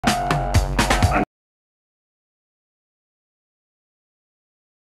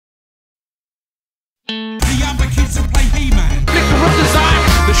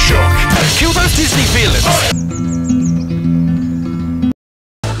Disney villains.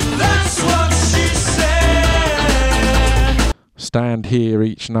 That's what she said. Stand here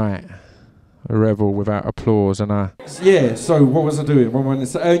each night, a revel without applause, and I... Yeah, so what was I doing?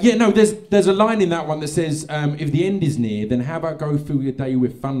 Yeah, no, there's a line in that one that says, if the end is near, then how about go through your day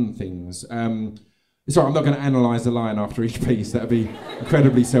with fun things? Sorry, I'm not going to analyse the line after each piece. That would be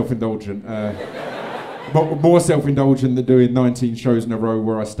incredibly self-indulgent. More self-indulgent than doing 19 shows in a row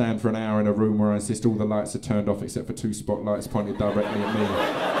where I stand for an hour in a room where I insist all the lights are turned off except for 2 spotlights pointed directly at me,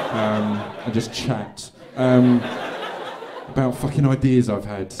 and just chat about fucking ideas I've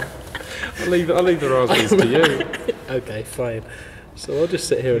had. I'll leave the raspberries to you. Okay, fine. So I'll just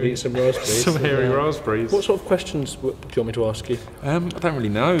sit here and eat some raspberries. Some hairy raspberries. What sort of questions do you want me to ask you? I don't really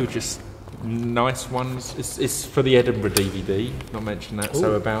know, just nice ones. It's for the Edinburgh DVD, not mention that. Ooh,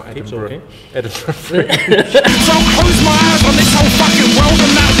 so about Edinburgh Fringe. So close my eyes on this whole fucking world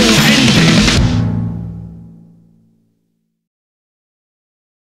and that will end it.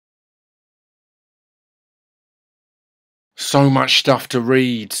 So much stuff to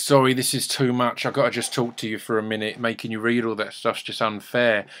read. Sorry, this is too much. I've got to just talk to you for a minute. Making you read all that stuff's just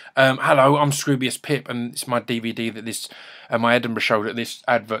unfair. Hello, I'm Scroobius Pip, and it's my DVD that this, my Edinburgh show that this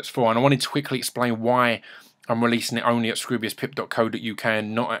advert's for. And I wanted to quickly explain why I'm releasing it only at scroobiuspip.co.uk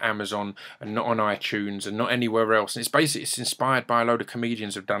and not at Amazon and not on iTunes and not anywhere else. And it's inspired by a load of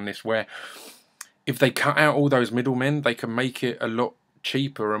comedians who've done this, where if they cut out all those middlemen, they can make it a lot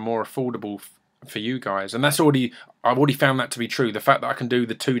cheaper and more affordable for you guys. And I've already found that to be true. The fact that I can do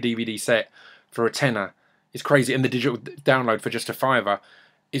the 2 DVD set for a tenner is crazy, and the digital download for just a £5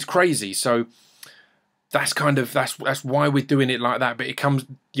 is crazy. So that's why we're doing it like that. But it comes,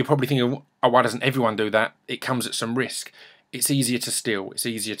 you're probably thinking, oh, why doesn't everyone do that? It comes at some risk. It's easier to steal, it's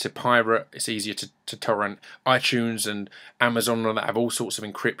easier to pirate, it's easier to torrent. iTunes and Amazon and all that have all sorts of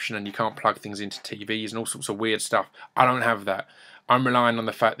encryption, and you can't plug things into TVs and all sorts of weird stuff. I don't have that. I'm relying on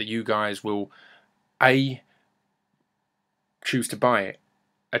the fact that you guys will choose to buy it.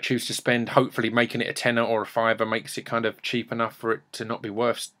 I choose to spend, hopefully making it a tenner or a £5 makes it kind of cheap enough for it to not be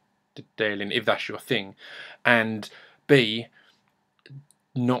worth stealing, if that's your thing. And B,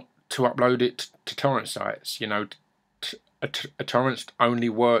 not to upload it to torrent sites. You know, torrents only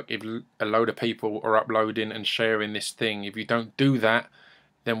work if a load of people are uploading and sharing this thing. If you don't do that,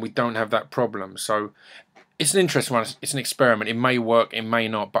 then we don't have that problem. So it's an interesting one. It's an experiment. It may work, it may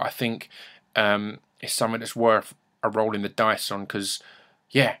not, but I think it's something that's worth a rolling the dice on, because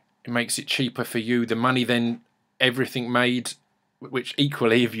yeah, it makes it cheaper for you. The money then, everything made, which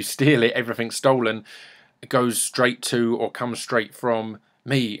equally if you steal it, everything's stolen, it goes straight to or comes straight from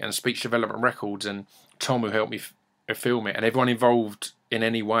me and Speech Development Records and Tom, who helped me film it, and everyone involved in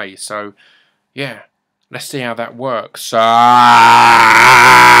any way. So yeah, let's see how that works. Shit,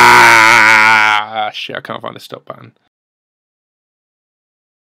 I can't find the stop button.